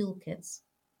practical toolkits.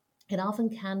 It often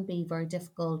can be very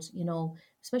difficult,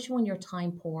 especially when you're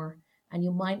time poor and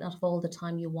you might not have all the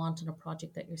time you want in a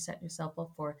project that you're setting yourself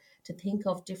up for, to think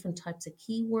of different types of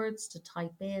keywords to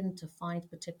type in to find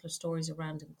particular stories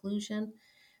around inclusion.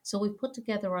 So we've put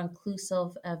together our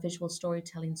inclusive visual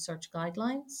storytelling search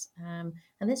guidelines.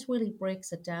 And this really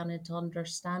breaks it down into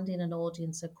understanding an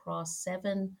audience across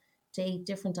 7 to 8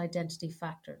 different identity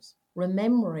factors,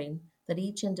 remembering that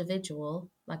each individual,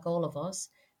 like all of us,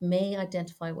 may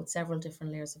identify with several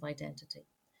different layers of identity.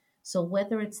 So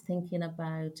whether it's thinking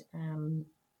about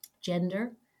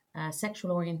gender,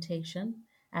 sexual orientation,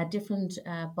 different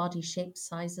body shapes,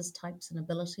 sizes, types, and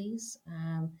abilities,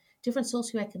 different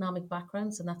socioeconomic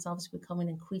backgrounds, and that's obviously becoming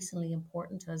increasingly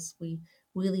important as we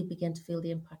really begin to feel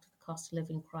the impact of the cost of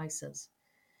living crisis.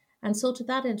 And so to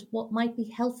that end, what might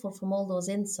be helpful from all those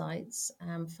insights,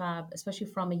 Fab, especially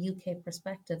from a UK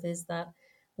perspective, is that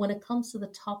when it comes to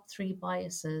the top 3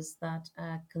 biases that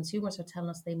consumers are telling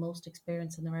us they most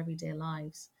experience in their everyday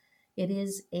lives, it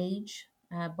is age,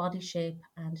 body shape,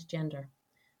 and gender.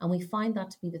 And we find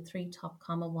that to be the 3 top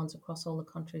common ones across all the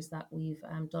countries that we've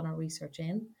done our research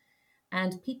in.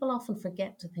 And people often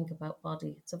forget to think about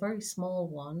body. It's a very small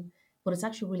one, but it's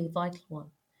actually a really vital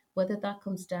one. Whether that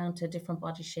comes down to different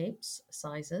body shapes,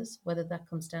 sizes, whether that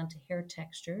comes down to hair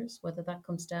textures, whether that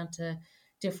comes down to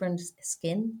different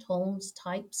skin tones,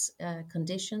 types,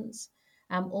 conditions.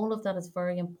 All of that is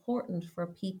very important for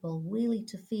people really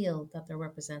to feel that they're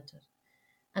represented.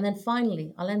 And then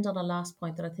finally, I'll end on a last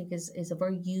point that I think is a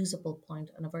very usable point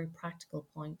and a very practical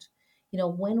point.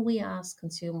 When we ask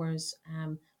consumers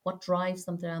what drives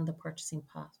them down the purchasing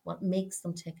path, what makes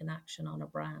them take an action on a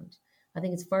brand, I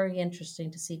think it's very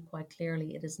interesting to see quite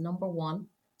clearly it is number 1,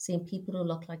 seeing people who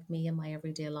look like me in my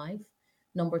everyday life.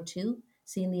 Number 2,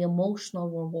 seeing the emotional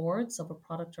rewards of a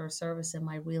product or a service in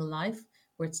my real life,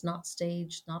 where it's not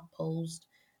staged, not posed.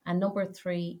 And number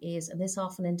 3 is, and this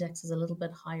often indexes a little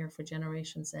bit higher for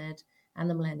Generation Z and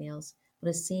the millennials, but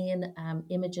is seeing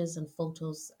images and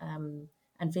photos and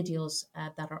videos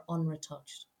that are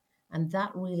unretouched. And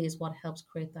that really is what helps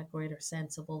create that greater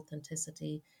sense of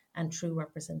authenticity and true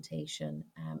representation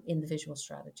in the visual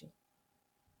strategy.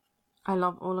 I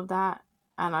love all of that.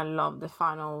 And I love the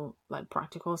final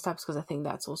practical steps, because I think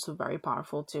that's also very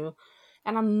powerful too.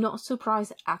 And I'm not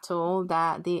surprised at all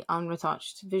that the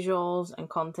unretouched visuals and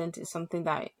content is something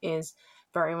that is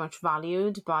very much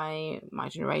valued by my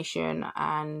generation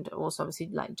and also obviously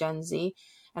Gen Z.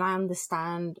 And I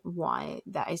understand why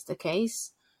that is the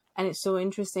case. And it's so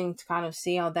interesting to kind of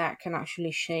see how that can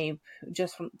actually shape,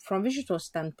 just from visual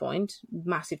standpoint,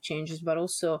 massive changes, but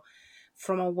also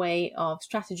from a way of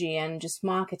strategy and just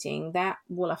marketing that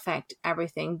will affect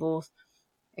everything, both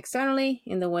externally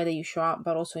in the way that you show up,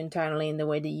 but also internally in the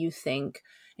way that you think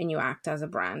and you act as a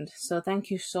brand. So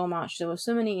thank you so much. There were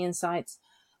so many insights.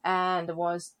 and there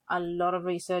was a lot of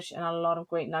research and a lot of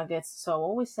great nuggets. So I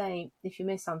always say, if you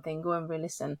miss something, go and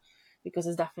re-listen, because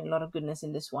there's definitely a lot of goodness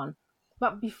in this one.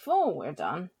 But before we're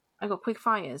done, I got quick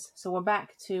fires. So we're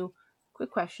back to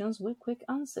quick questions with quick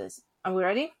answers. Are we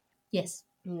ready? Yes.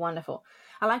 Wonderful.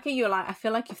 I like it. You're like, I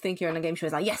feel like you think you're in a game show.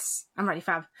 It's like, yes, I'm ready,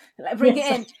 Fab. Like, bring it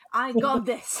in. I got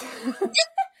this.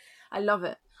 I love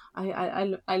it.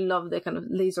 I love the kind of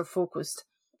laser focused.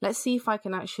 Let's see if I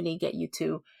can actually get you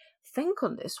to think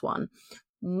on this one.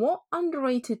 What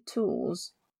underrated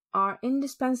tools are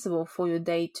indispensable for your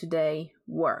day-to-day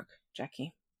work,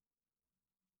 Jackie?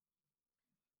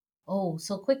 Oh,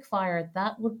 so quick fire.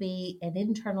 That would be an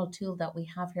internal tool that we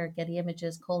have here at Getty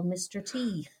Images called Mr.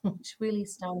 T, which really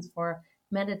stands for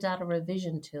Metadata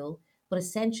Revision Tool. But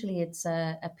essentially, it's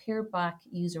a peer-back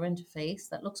user interface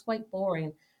that looks quite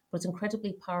boring, but it's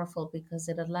incredibly powerful because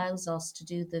it allows us to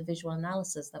do the visual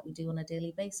analysis that we do on a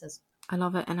daily basis. I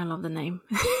love it, and I love the name.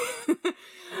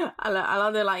 I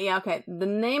love it. Like, yeah, okay. The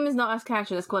name is not as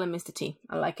catchy. Let's call him Mr. T.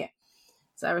 I like it.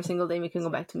 So every single day we can go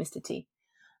back to Mr. T.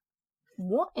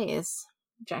 What is,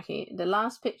 Jackie, the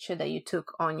last picture that you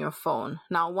took on your phone?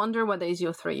 Now, I wonder whether it's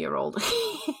your 3-year-old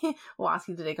or ask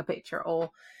you to take a picture or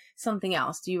something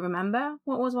else. Do you remember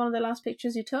what was one of the last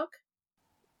pictures you took?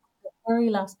 The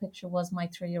very last picture was my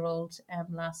 3-year-old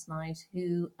last night,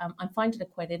 who I'm finding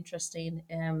it quite interesting.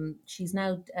 She's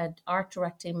now art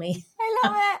directing me. I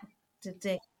love it. To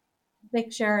take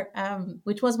picture,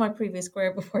 which was my previous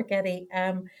career before Getty.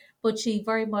 But she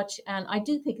very much, and I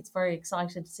do think it's very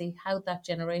exciting to see how that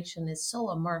generation is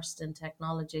so immersed in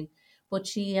technology. But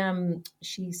she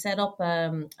set up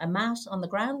a mat on the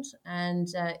ground, and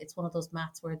it's one of those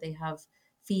mats where they have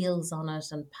fields on it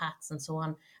and paths and so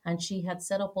on. And she had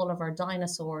set up all of her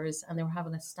dinosaurs, and they were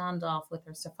having a standoff with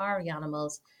her safari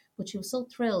animals. But she was so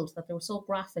thrilled that they were so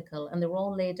graphical and they were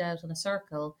all laid out in a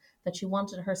circle that she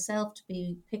wanted herself to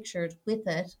be pictured with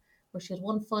it, where she had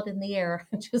one foot in the air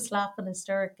and she was laughing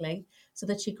hysterically so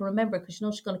that she can remember, because she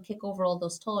knows she's going to kick over all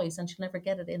those toys and she'll never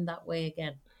get it in that way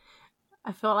again.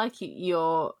 I feel like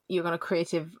your kind of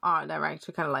creative art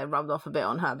director kind of like rubbed off a bit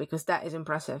on her, because that is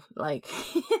impressive. Like,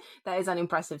 that is an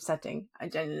impressive setting. I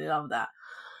genuinely love that.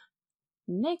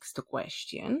 Next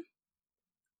question.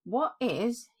 What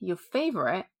is your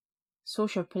favorite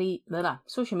social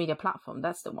media platform?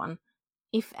 That's the one,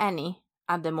 if any,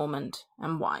 at the moment,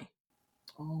 and why?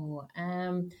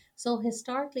 So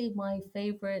historically, my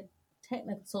favorite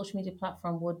technical social media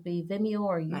platform would be Vimeo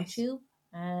or YouTube.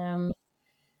 Nice.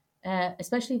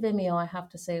 Especially Vimeo, I have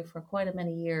to say, for quite a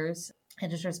many years,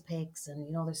 editors' picks,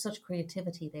 and there's such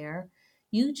creativity there.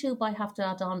 YouTube, I have to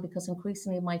add on because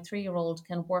increasingly my 3-year-old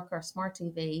can work our smart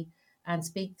TV and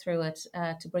speak through it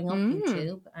to bring up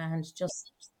YouTube and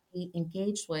just be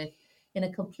engaged with in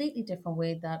a completely different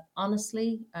way that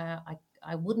honestly,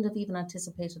 I wouldn't have even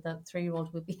anticipated that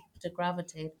 3-year-old would be able to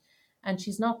gravitate. And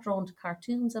she's not drawn to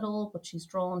cartoons at all, but she's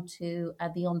drawn to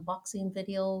the unboxing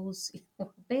videos.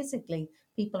 Basically,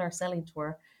 people are selling to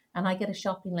her. And I get a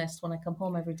shopping list when I come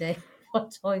home every day,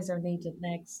 what toys are needed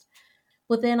next.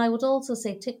 But then I would also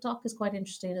say TikTok is quite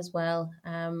interesting as well.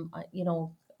 I'm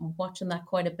watching that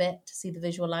quite a bit to see the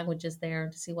visual languages there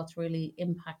and to see what's really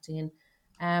impacting.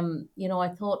 I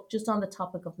thought, just on the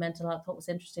topic of mental health, I thought was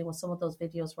interesting was some of those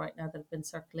videos right now that have been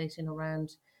circulating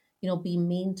around, being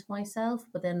mean to myself,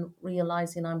 but then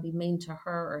realizing I'm being mean to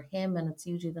her or him, and it's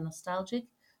usually the nostalgic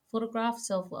photographs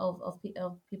of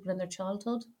people in their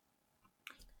childhood.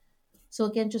 So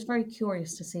again, just very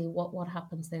curious to see what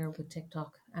happens there with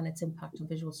TikTok and its impact on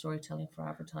visual storytelling for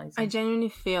advertising. I genuinely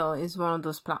feel it's one of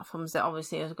those platforms that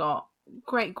obviously has got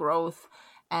great growth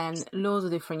and loads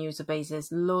of different user bases,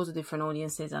 loads of different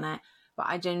audiences on it. But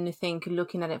I genuinely think,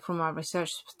 looking at it from a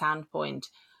research standpoint,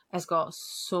 has got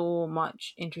so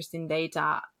much interesting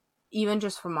data, even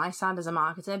just from my side as a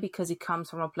marketer, because it comes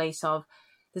from a place of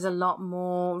there's a lot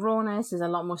more rawness, there's a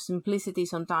lot more simplicity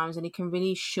sometimes, and it can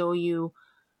really show you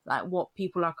like what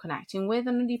people are connecting with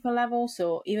on a deeper level.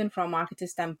 So even from a marketer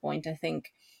standpoint, I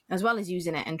think, as well as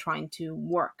using it and trying to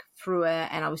work through it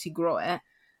and obviously grow it,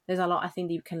 there's a lot I think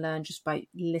that you can learn just by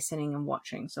listening and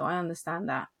watching. So I understand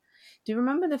that. Do you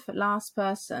remember the last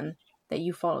person that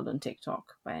you followed on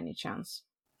TikTok by any chance?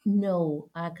 No,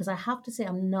 because I have to say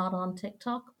I'm not on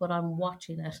TikTok, but I'm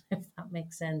watching it, if that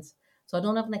makes sense. So I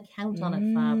don't have an account on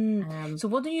it, Fab. So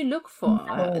what do you look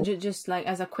for? Just like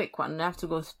as a quick one, I have to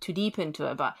go too deep into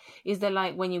it, but is there,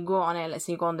 like, when you go on it, let's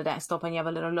say you go on the desktop and you have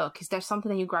a little look, is there something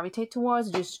that you gravitate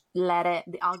towards? Just let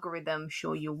the algorithm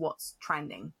show you what's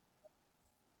trending?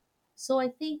 So I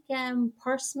think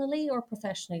personally or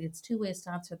professionally, it's two ways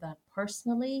to answer that.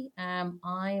 Personally, I'm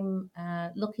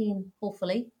looking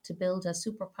hopefully to build a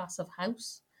super passive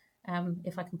house.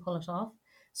 if I can pull it off.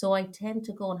 So I tend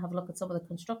to go and have a look at some of the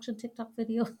construction TikTok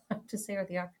videos, I have to say, or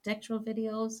the architectural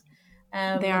videos. They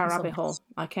are Maybe a some. rabbit hole.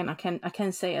 I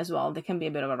can say as well, they can be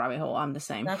a bit of a rabbit hole. I'm the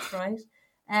same. That's right.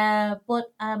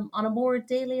 But on a more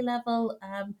daily level,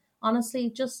 honestly,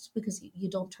 just because you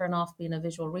don't turn off being a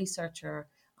visual researcher,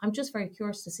 I'm just very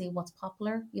curious to see what's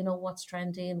popular, what's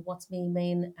trending, what's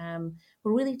memeing, but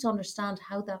really to understand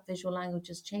how that visual language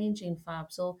is changing,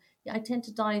 Fab. So yeah, I tend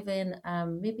to dive in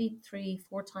maybe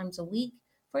 3-4 times a week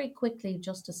very quickly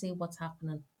just to see what's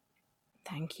happening.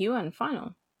 Thank you. And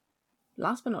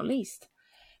last but not least,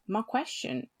 my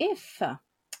question, if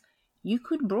you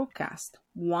could broadcast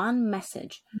one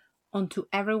message onto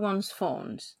everyone's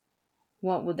phones,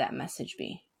 what would that message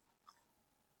be?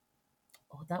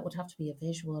 Oh, that would have to be a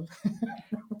visual.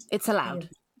 It's allowed.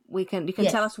 You can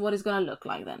Yes. tell us what it's going to look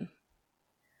like then.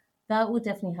 That would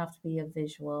definitely have to be a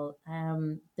visual.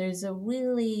 There's a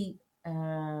really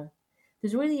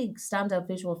standout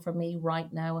visual for me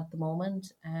right now at the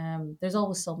moment. There's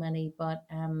always so many, but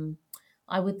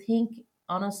I would think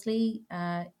honestly,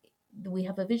 we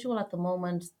have a visual at the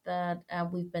moment that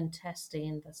we've been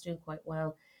testing that's doing quite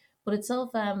well, but it's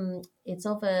of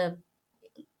a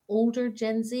older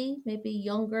Gen Z, maybe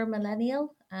younger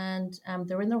millennial, and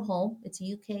they're in their home. It's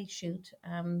a UK shoot,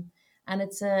 and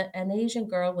it's an Asian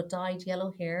girl with dyed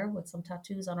yellow hair with some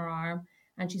tattoos on her arm,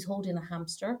 and she's holding a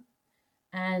hamster,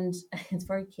 and it's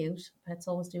very cute. Pets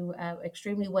always do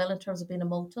extremely well in terms of being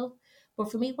emotive.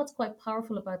 But for me, what's quite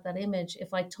powerful about that image,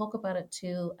 if I talk about it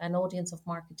to an audience of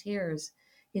marketeers,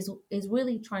 is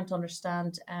really trying to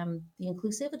understand the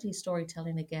inclusivity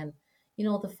storytelling again.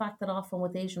 The fact that often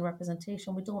with Asian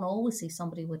representation, we don't always see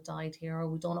somebody with dyed hair, or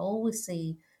we don't always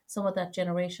see some of that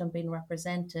generation being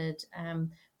represented,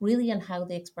 really in how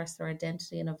they express their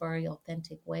identity in a very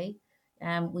authentic way.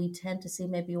 We tend to see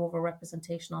maybe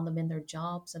overrepresentation on them in their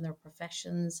jobs and their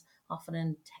professions, often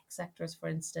in tech sectors, for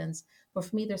instance. But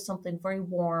for me, there's something very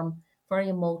warm, very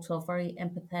emotive, very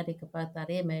empathetic about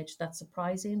that image. That's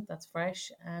surprising, that's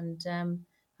fresh, and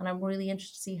I'm really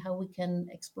interested to see how we can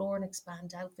explore and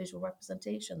expand out visual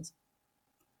representations.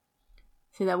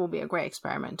 See, that will be a great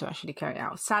experiment to actually carry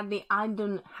out. Sadly, I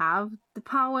don't have the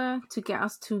power to get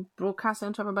us to broadcast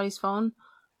onto everybody's phone,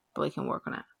 but we can work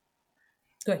on it.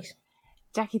 Great.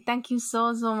 Jackie, thank you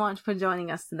so much for joining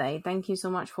us today. Thank you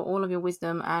so much for all of your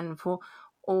wisdom and for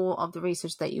all of the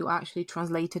research that you actually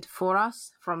translated for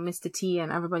us from Mr. T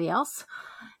and everybody else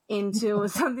into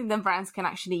something that brands can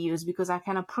actually use, because I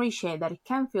can appreciate that it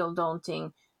can feel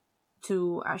daunting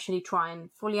to actually try and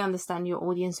fully understand your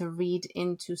audience and read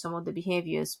into some of the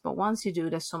behaviors. But once you do,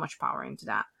 there's so much power into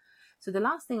that. So the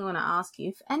last thing I want to ask you,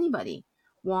 if anybody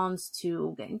wants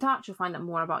to get in touch or find out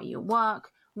more about your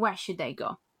work, where should they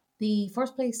go? The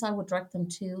first place I would direct them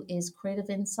to is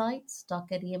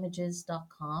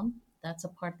creativeinsights.gettyimages.com. That's a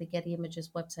part of the Getty Images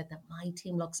website that my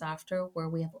team looks after, where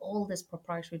we have all this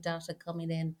proprietary data coming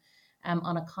in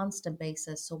on a constant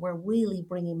basis. So we're really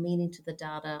bringing meaning to the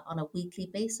data on a weekly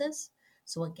basis.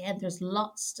 So again, there's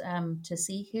lots to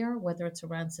see here, whether it's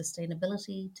around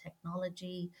sustainability,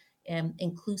 technology,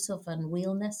 inclusive and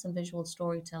realness and visual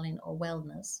storytelling, or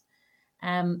wellness.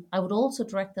 I would also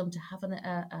direct them to have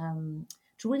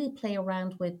to really play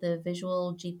around with the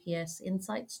visual GPS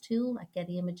insights tool at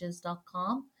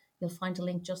gettyimages.com. You'll find a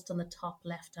link just in the top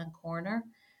left-hand corner.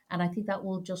 And I think that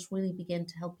will just really begin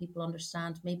to help people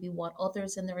understand maybe what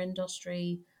others in their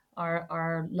industry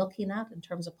are looking at in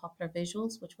terms of popular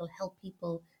visuals, which will help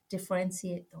people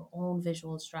differentiate their own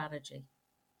visual strategy.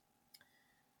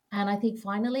 And I think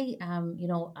finally,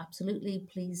 absolutely,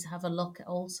 please have a look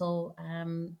also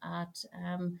at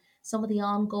some of the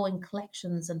ongoing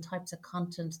collections and types of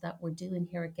content that we're doing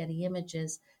here at Getty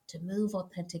Images to move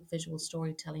authentic visual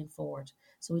storytelling forward.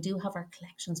 So we do have our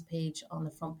collections page on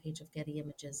the front page of Getty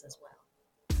Images as well.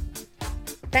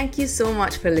 Thank you so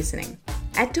much for listening.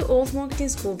 Head to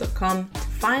altmarketingschool.com to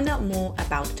find out more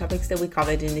about the topics that we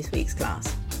covered in this week's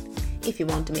class. If you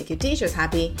want to make your teachers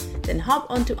happy, then hop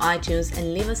onto iTunes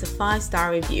and leave us a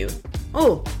 5-star review.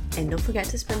 Oh, and don't forget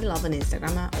to spread the love on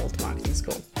Instagram at Alt Marketing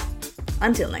School.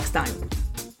 Until next time.